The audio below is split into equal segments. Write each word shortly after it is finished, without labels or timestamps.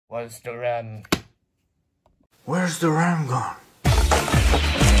Where's the RAM? Where's the RAM gone?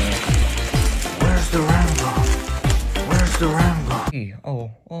 Where's the RAM gone? Where's the RAM gone?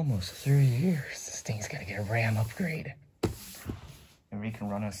 Oh, almost 3 years. This thing's gotta get a RAM upgrade. And we can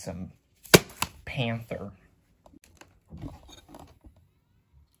run us some Panther.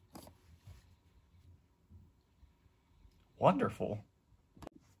 Wonderful.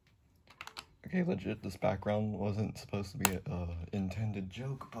 Okay, legit, this background wasn't supposed to be an intended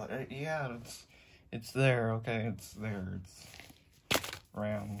joke, but yeah, it's there, okay, it's there, it's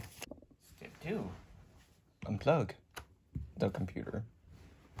RAM. Step 2, unplug the computer.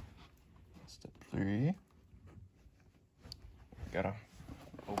 Step 3, gotta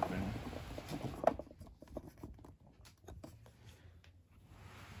open.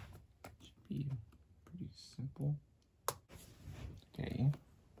 Should be pretty simple. Okay.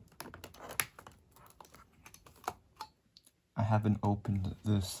 I haven't opened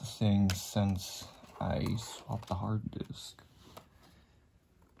this thing since I swapped the hard disk.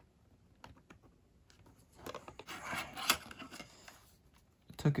 I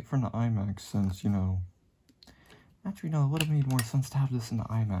took it from the iMac since, you know... Actually, no, it would have made more sense to have this in the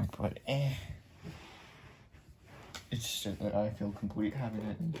iMac, but it's just that I feel complete having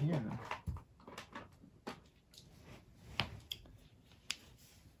it in here.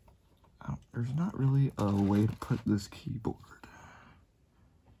 There's not really a way to put this keyboard.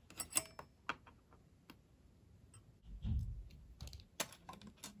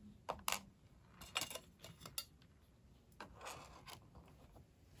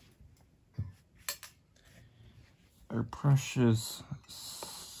 Our precious...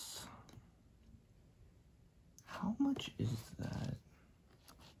 How much is that?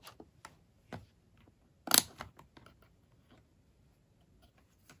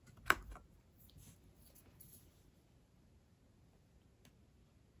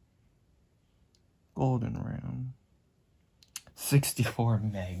 Golden RAM. 64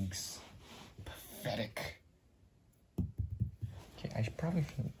 megs. Pathetic. Okay, I probably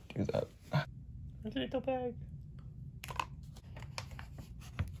shouldn't do that. Where's the little bag?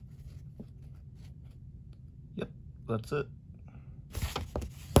 Yep, that's it.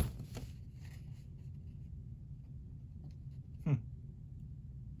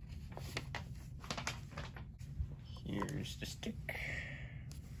 Here's the stick.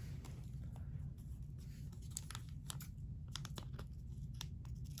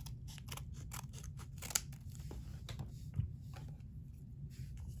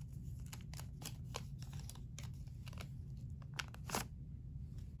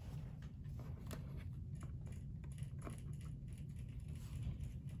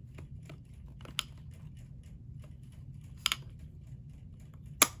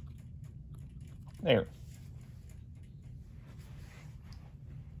 There.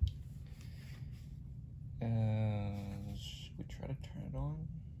 Should we try to turn it on?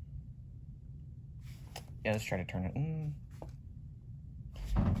 Yeah, let's try to turn it on.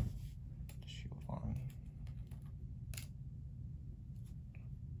 Shield on.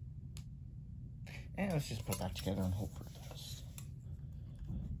 And let's just put that together and hope for the best.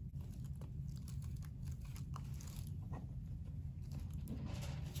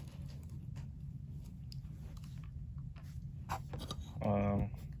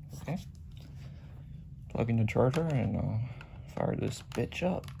 Okay. Plug in the charger and fire this bitch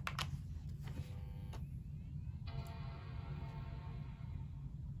up.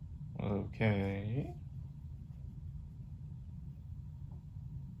 Okay.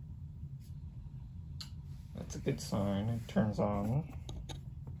 That's a good sign. It turns on.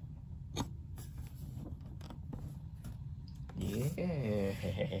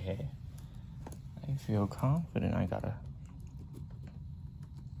 Yeah. I feel confident. I gotta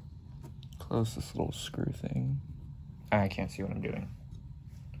close this little screw thing. I can't see what I'm doing.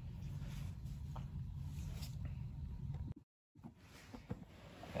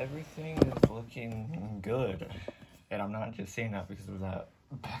 Everything is looking good. And I'm not just saying that because of that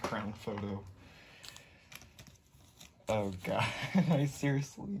background photo. Oh god, I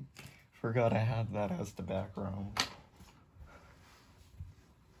seriously forgot I had that as the background.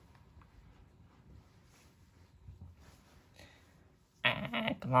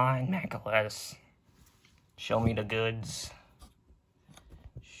 Come on, Nicholas. Show me the goods.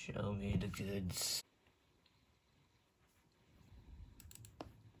 Show me the goods.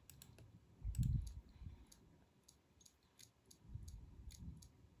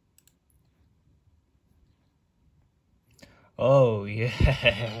 Oh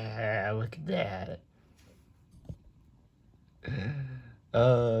yeah, look at that.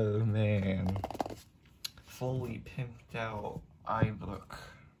 Oh man. Fully pimped out iBook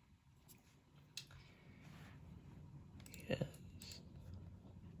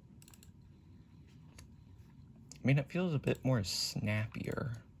I mean, it feels a bit more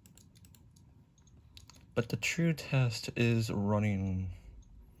snappier. But the true test is running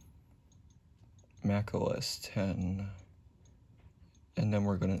Mac OS 10. And then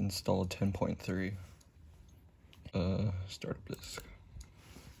we're gonna install 10.3. Startup disk.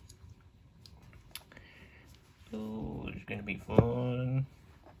 Oh, it's gonna be fun.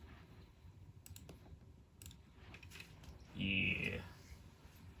 Yeah.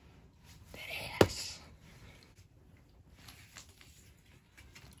 Yes.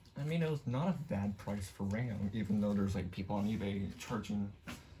 I mean, it was not a bad price for RAM, even though there's like people on eBay charging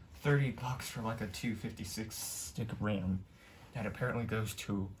 $30 for like a 256 stick RAM that apparently goes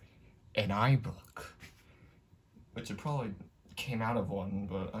to an iBook, which it probably came out of one,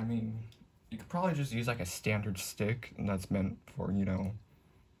 but I mean, you could probably just use like a standard stick, and that's meant for, you know,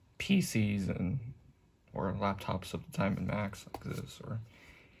 PCs and or laptops of the time and Macs like this. Or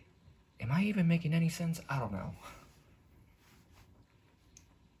am I even making any sense? I don't know.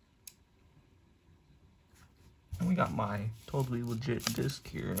 And we got my totally legit disc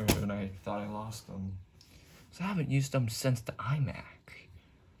here, and I thought I lost them, so I haven't used them since the iMac.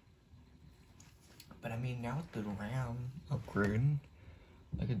 But I mean, now with the RAM upgrade,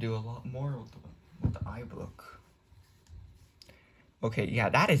 I could do a lot more with the iBook. Okay, yeah,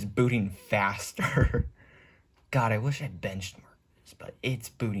 that is booting faster. God, I wish I benchmarked this, but it's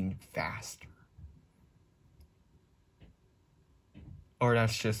booting faster. Or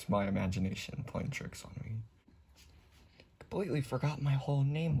that's just my imagination playing tricks on me. Completely forgot my whole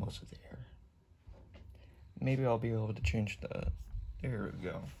name was there. Maybe I'll be able to change that. There we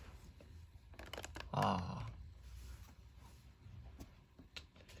go. Ah.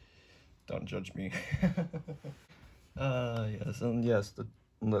 Don't judge me. Yes, and yes,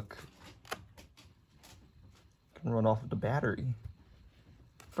 look. Can run off of the battery.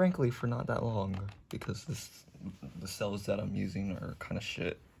 Frankly, for not that long, because the cells that I'm using are kind of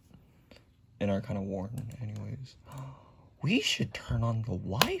shit. And are kind of worn anyways. We should turn on the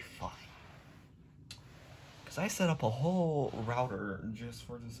Wi-Fi. Because I set up a whole router just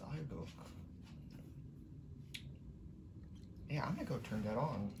for this iBook. Yeah, I'm gonna go turn that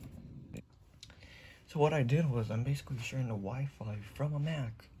on. So what I did was I'm basically sharing the Wi-Fi from a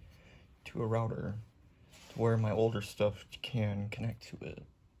Mac to a router to where my older stuff can connect to it.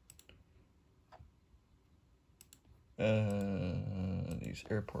 These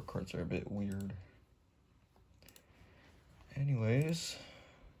airport cards are a bit weird. Anyways.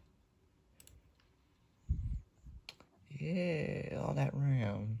 Yeah, all that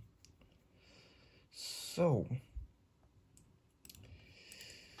RAM. So,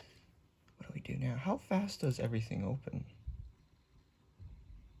 what do we do now? How fast does everything open?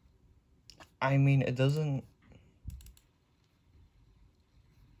 I mean, it doesn't...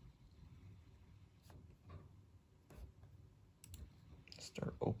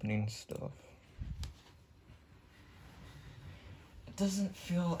 Start opening stuff. It doesn't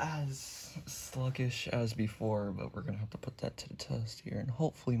feel as sluggish as before, but we're gonna have to put that to the test here, and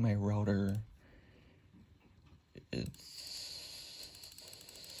hopefully my router, it's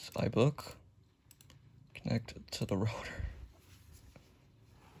iBook, connect to the router.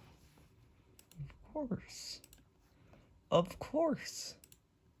 Of course. Of course.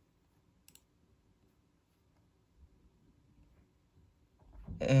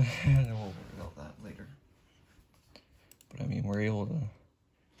 And we'll worry about that later. But I mean, we're able to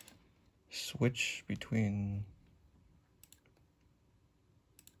switch between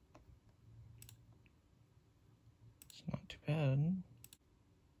it's not too bad.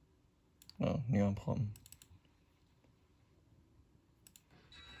 No, neon plum.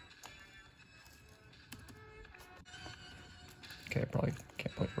 Okay, I probably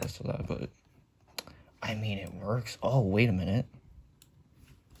can't play the rest of that, but I mean, it works. Oh, wait a minute.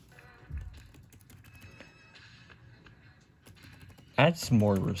 That's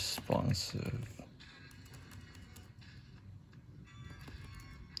more responsive.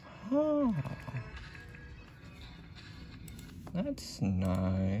 Oh, that's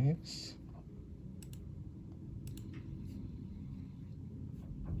nice.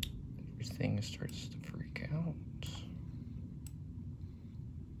 Everything starts to freak out.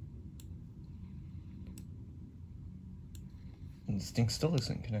 And this thing still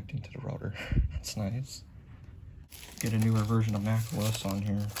isn't connecting to the router. That's nice. Get a newer version of Mac OS on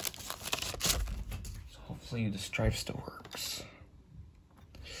here. So hopefully this drive still works.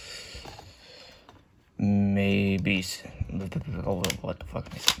 Maybe... Oh, what the fuck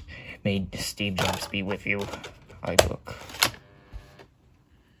am I saying? May Steve Jobs be with you. iBook.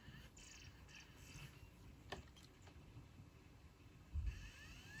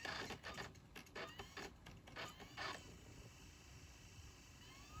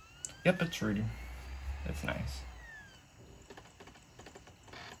 Yep, it's reading. It's nice.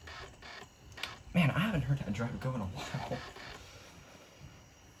 Man, I haven't heard that driver go in a while.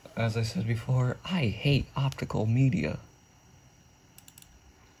 As I said before, I hate optical media.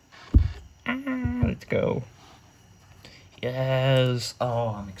 Let's go. Yes. Oh,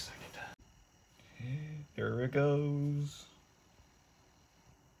 I'm excited. Here it goes.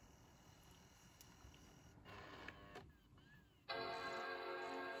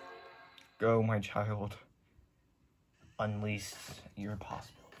 Go, my child. Unleash your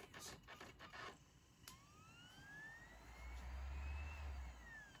possibilities.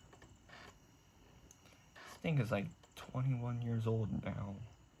 This thing is like 21 years old now.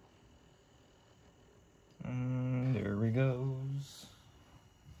 There we goes.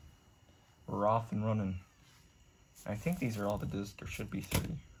 We're off and running. I think these are all the discs. There should be 3.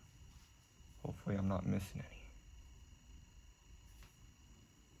 Hopefully I'm not missing any.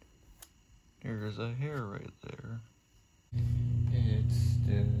 There's a hair right there. It's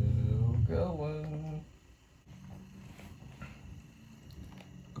still going.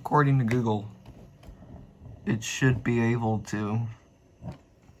 According to Google, it should be able to.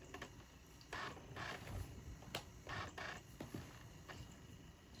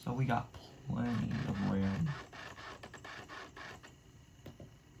 So we got plenty of RAM.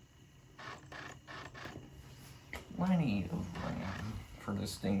 Plenty of RAM for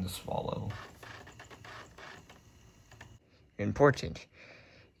this thing to swallow. Important.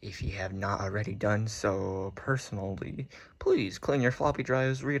 If you have not already done so personally, please clean your floppy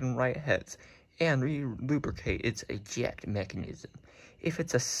drive's read and write heads and re-lubricate its eject mechanism. If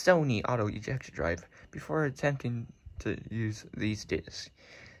it's a Sony auto ejector drive, before attempting to use these discs.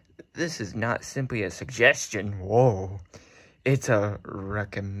 This is not simply a suggestion, whoa. It's a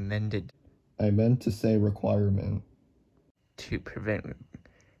recommended. I meant to say requirement. To prevent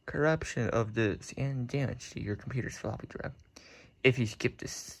corruption of disks and damage to your computer's floppy drive. If you skip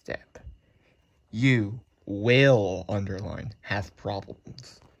this step, you will, underline, have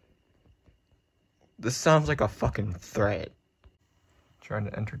problems. This sounds like a fucking threat. Trying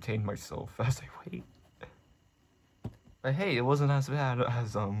to entertain myself as I wait. But hey, it wasn't as bad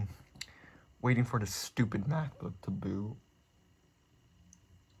as, waiting for the stupid MacBook to boot.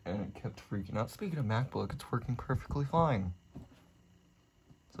 And it kept freaking out. Speaking of MacBook, it's working perfectly fine.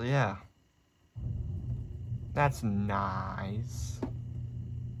 So yeah. That's nice.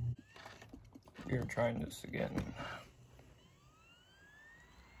 We're trying this again.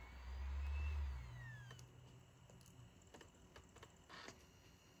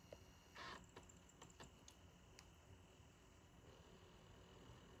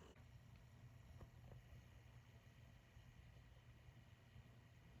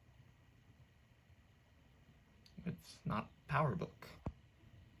 It's not PowerBook.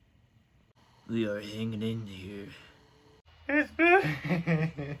 We are hanging in here. It's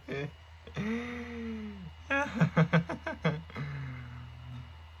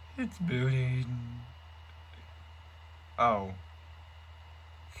it's booting. Oh.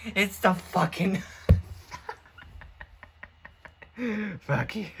 It's the fucking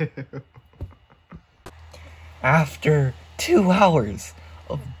fuck you. After 2 hours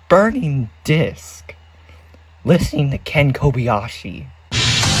of burning disc, listening to Ken Kobayashi.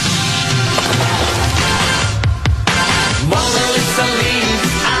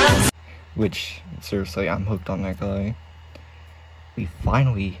 Which, seriously, I'm hooked on that guy. We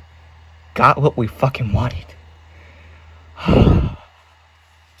finally got what we fucking wanted.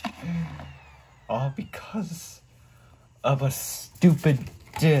 All because of a stupid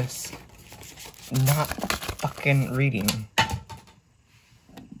disc not fucking reading.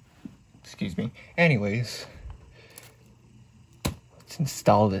 Excuse me. Anyways, let's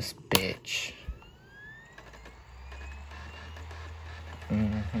install this bitch.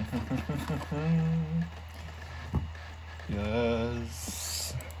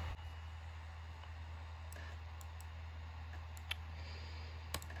 Yes.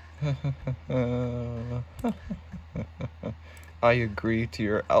 I agree to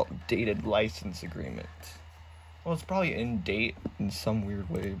your outdated license agreement. Well, it's probably in date in some weird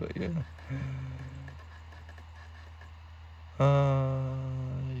way, but yeah.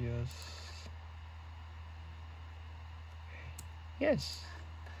 Yes. Yes.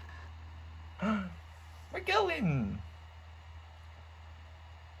 We're going.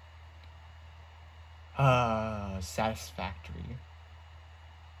 Satisfactory.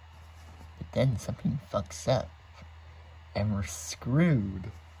 But then something fucks up, and we're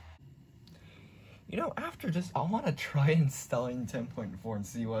screwed. You know, after this, I want to try installing 10.4 and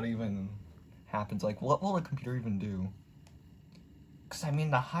see what even happens. Like, what will the computer even do? Because, I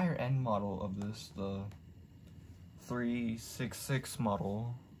mean, the higher end model of this, the 366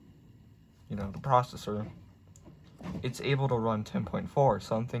 model, you know, the processor, it's able to run 10.4,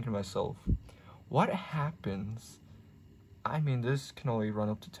 so I'm thinking to myself, what happens? I mean, this can only run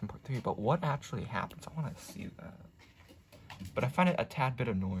up to 10.3, but what actually happens? I want to see that. But I find it a tad bit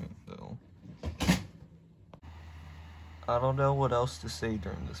annoying, though. I don't know what else to say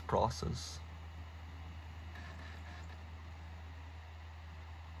during this process.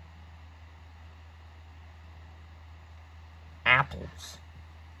 Apples.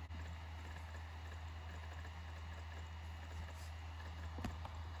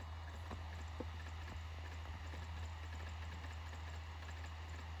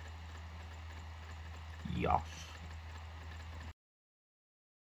 Yes.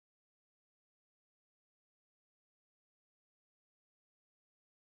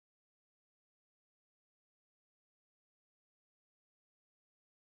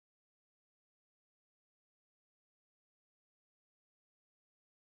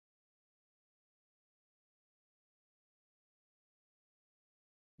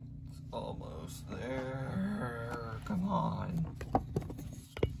 It's almost there. Come on.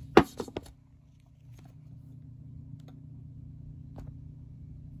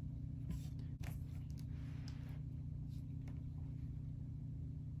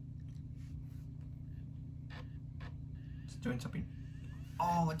 It's doing something.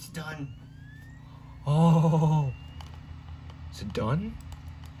 Oh, it's done. Oh. Is it done?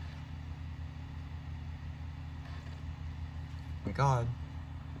 Oh my god.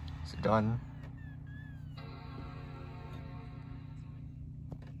 Is it done?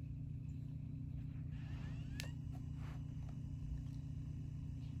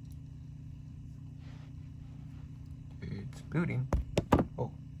 It's booting.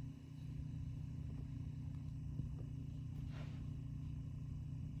 Oh.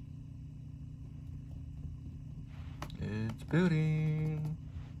 It's booting.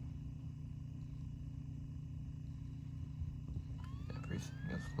 Everything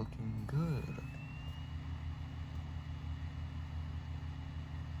is looking good.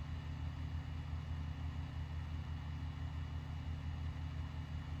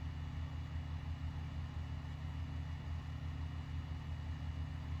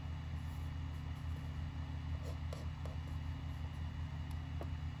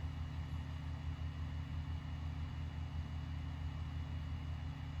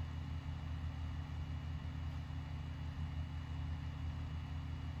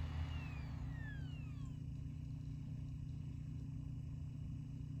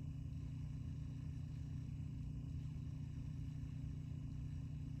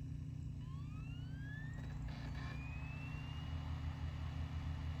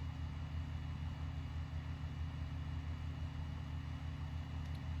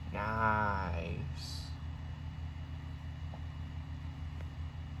 Nice.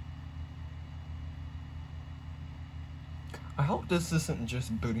 I hope this isn't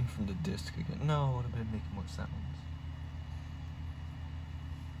just booting from the disk again. No, it would have been making more sounds.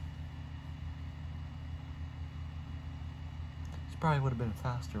 This probably would have been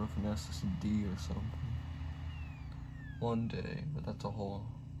faster with an SSD or something. One day, but that's a whole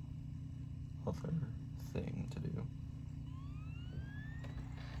other thing to do.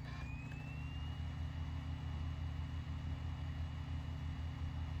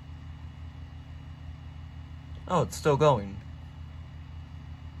 Oh, it's still going.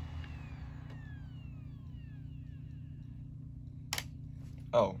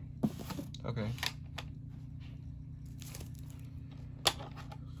 Oh, okay.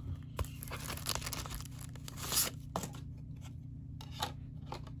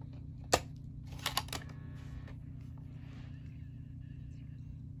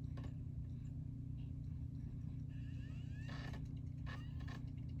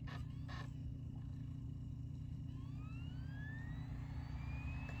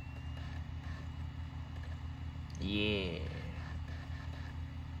 Yeah.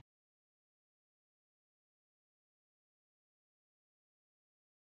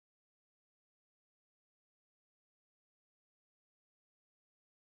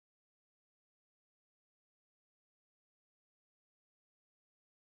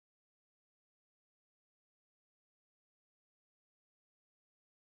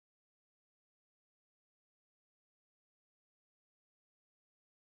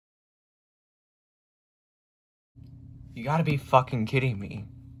 You gotta be fucking kidding me.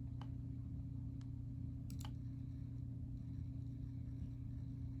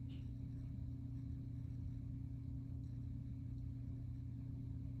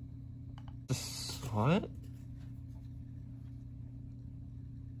 What?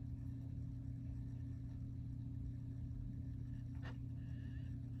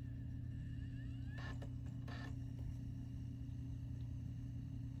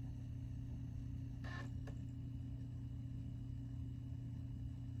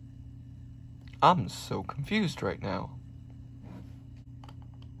 I'm so confused right now.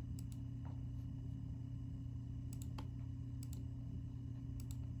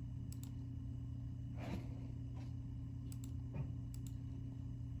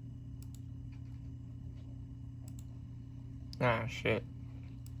 Ah, shit.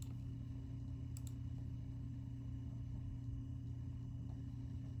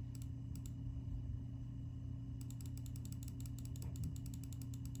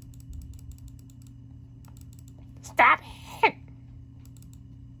 Stop it!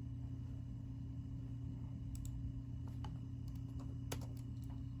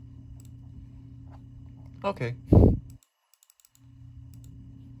 Okay.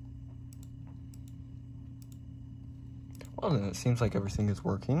 Well, then it seems like everything is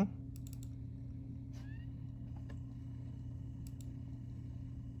working.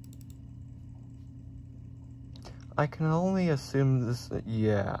 I can only assume this,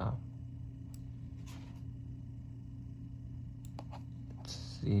 yeah. It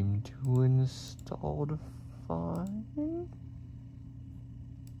seemed to installed fine.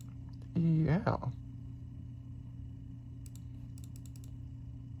 Yeah.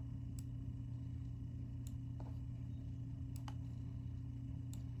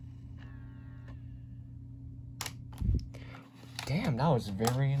 Damn, that was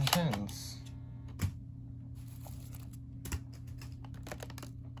very intense.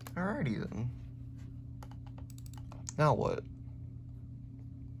 Alrighty then. Now what?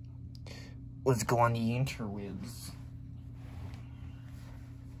 Let's go on the interwebs.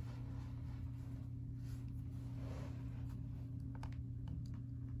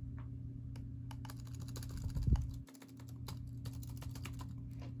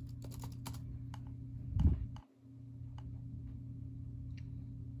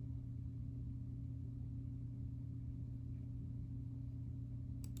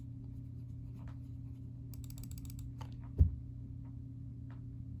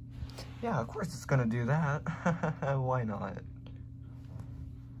 Yeah, of course it's gonna do that. Why not?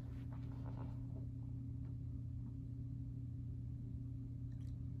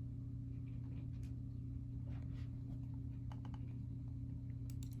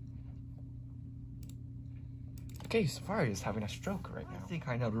 Okay, Safari is having a stroke right now. I think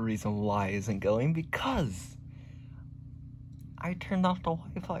I know the reason why it isn't going, because I turned off the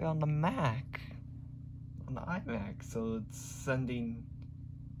Wi-Fi on the Mac. On the iMac, so it's sending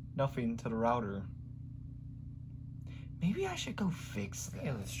nothing to the router. Maybe I should go fix that.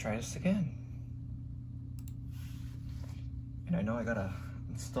 Okay, let's try this again. And I know I gotta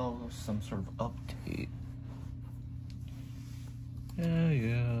install some sort of update.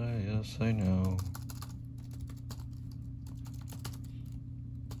 Yes, I know.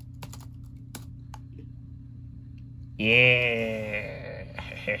 Yeah.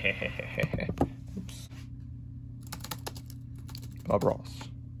 Oops. Bob Ross.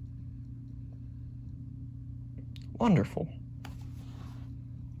 Wonderful.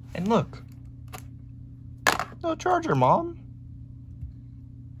 And look. No charger, Mom.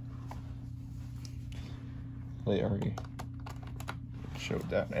 They already showed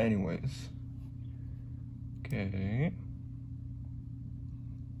that anyways. Okay.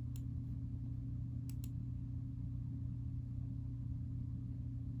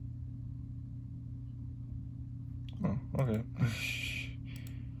 Oh, okay.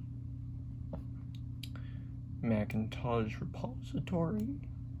 Macintosh repository.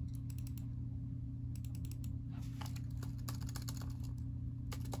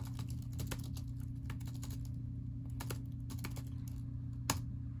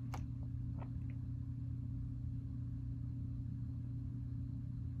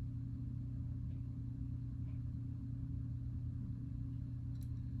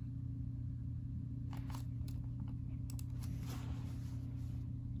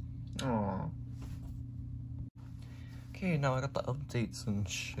 Aww. Okay, now I got the updates and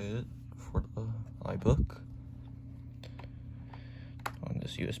shit for the iBook on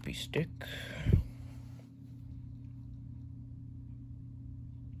this USB stick.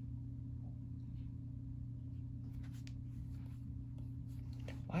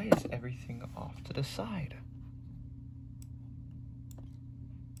 Why is everything off to the side?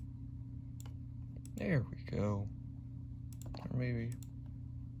 There we go. Or maybe...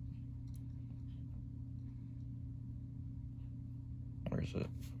 Where is it?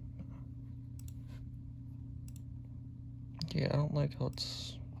 Yeah, I don't like how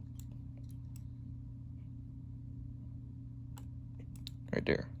it's... Right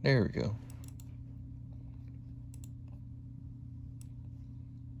there. There we go.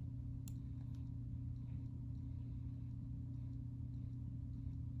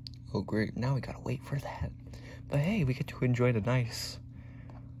 Oh great, now we gotta wait for that. But hey, we get to enjoy the nice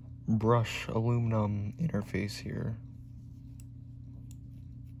brush aluminum interface here.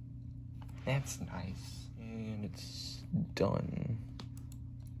 That's nice. And it's done.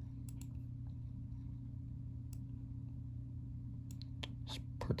 It's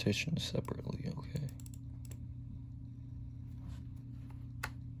partitioned separately, okay.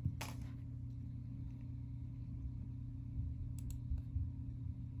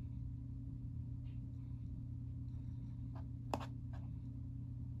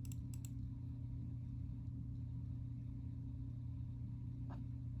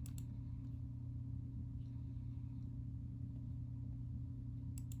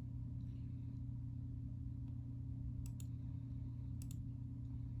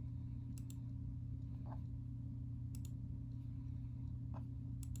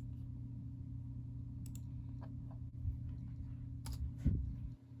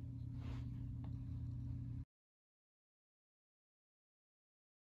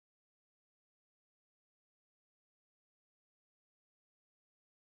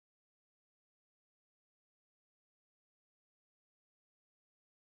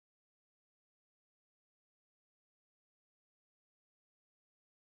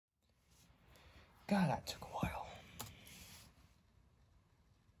 God, that took a while.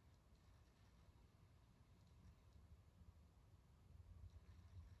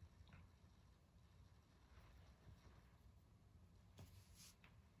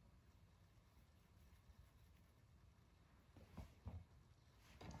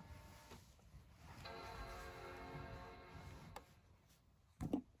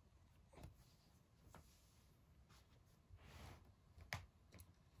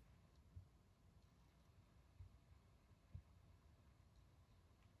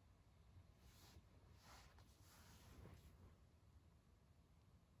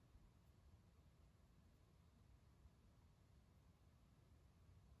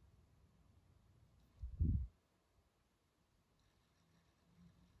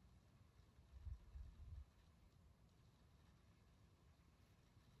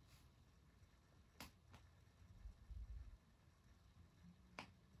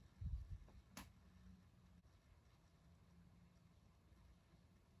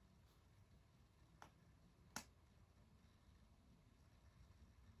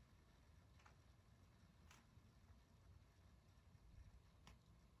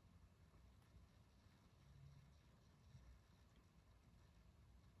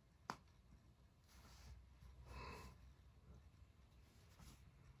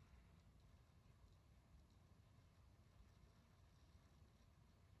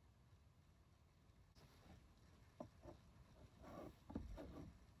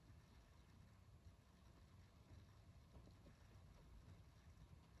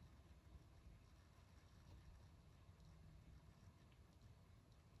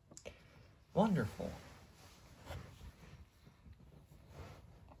 Wonderful.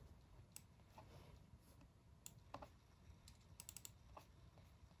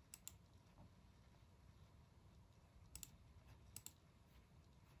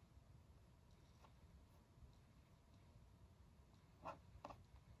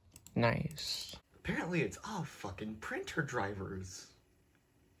 Nice. Apparently it's all fucking printer drivers.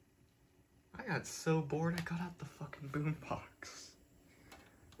 I got so bored I got out the fucking boombox.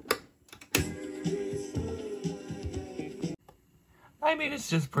 I mean, it's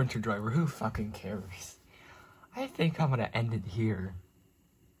just printer driver, who fucking cares? I think I'm gonna end it here.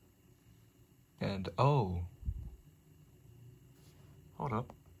 And, oh. Hold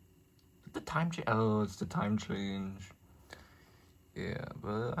up. Is the time change? Oh, it's the time change. Yeah,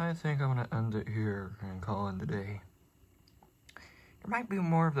 but I think I'm gonna end it here and call it a day. There might be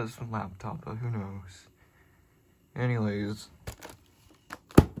more of this laptop, but who knows. Anyways,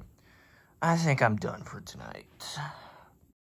 I think I'm done for tonight.